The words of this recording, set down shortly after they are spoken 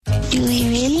Do we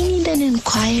really need an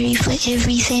inquiry for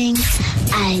everything?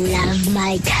 I love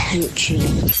my country.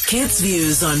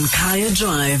 KidsViews on Kaya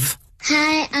Drive.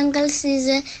 Hi, Uncle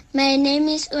Caesar. My name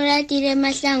is Uratile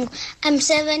Mahlangu. I'm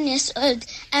 7 years old.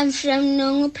 I'm from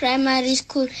Nongu Primary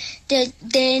School. The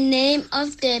name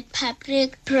of the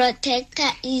public protector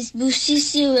is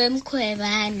Busisiwe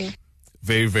Mkhwebane.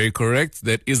 Very, very correct.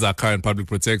 That is our current public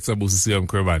protector, Busisiwe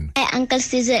Mkhwebane. Hi, Uncle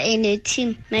Caesar and the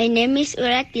team. My name is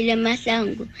Uratile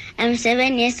Mahlangu. I'm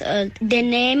 7 years old. The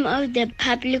name of the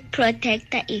public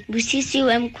protector is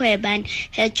Busisiwe Mkhwebane.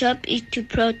 Her job is to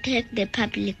protect the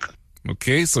public.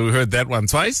 Okay, so we heard that one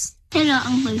twice. Hello,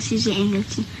 Uncle Caesar and the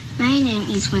team. My name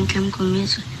is Winkam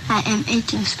Komeso. I am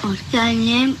 8 years old. The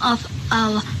name of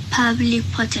our public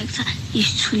protector is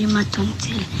Tulima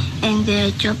Tongtele, and their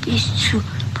job is to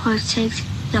protect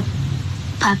the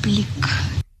public.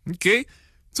 Okay.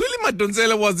 Tulima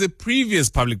Tongtele was the previous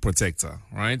public protector,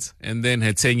 right? And then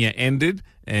her tenure ended,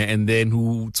 and then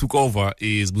who took over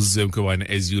is Busisiwe Mkhwebane,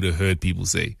 as you'd have heard people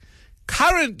say.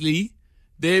 Currently,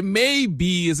 there may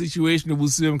be a situation where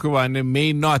Busisiwe Mkhwebane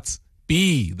may not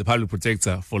be the public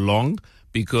protector for long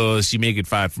because she may get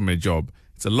fired from her job.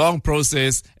 It's a long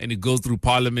process and it goes through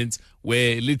Parliament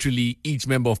where literally each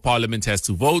member of Parliament has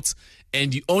to vote,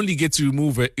 and you only get to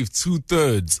remove her if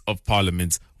 2/3 of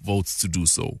Parliament votes to do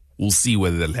so. We'll see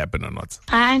whether that'll happen or not.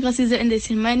 Hi, Uncle Caesar and the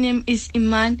team. My name is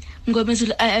Iman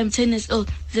Ngomezulu. I am 10 years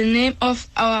old. The name of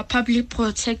our public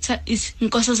protector is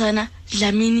Nkosazana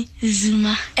Dlamini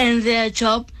Zuma, and their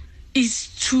job is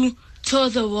to tour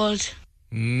the world.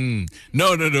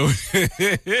 No.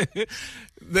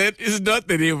 That is not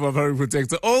the name of our public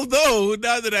protector. Although,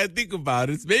 now that I think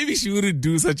about it, maybe she wouldn't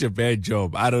do such a bad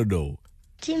job. I don't know.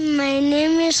 My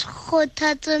name is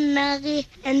Khotato Nagi,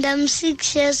 and I'm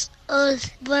 6 years old.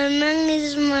 Bonang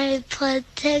is my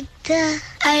protector.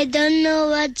 I don't know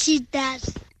what she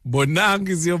does. Bonang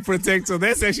is your protector.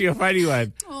 That's actually a funny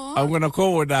one. Aww. I'm going to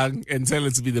call Bonang and tell her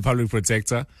to be the public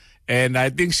protector. And I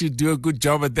think she'd do a good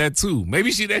job at that too.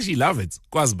 Maybe she'd actually love it.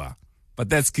 Kwazba. But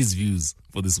that's KidsViews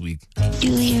for this week. Do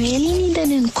we really need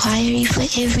an inquiry for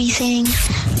everything?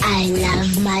 I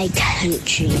love my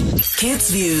country.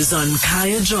 KidsViews on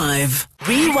Kaya Drive.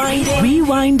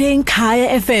 Rewinding Kaya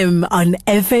FM on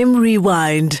FM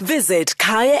Rewind. Visit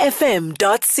kayafm.co.za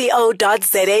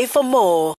for more.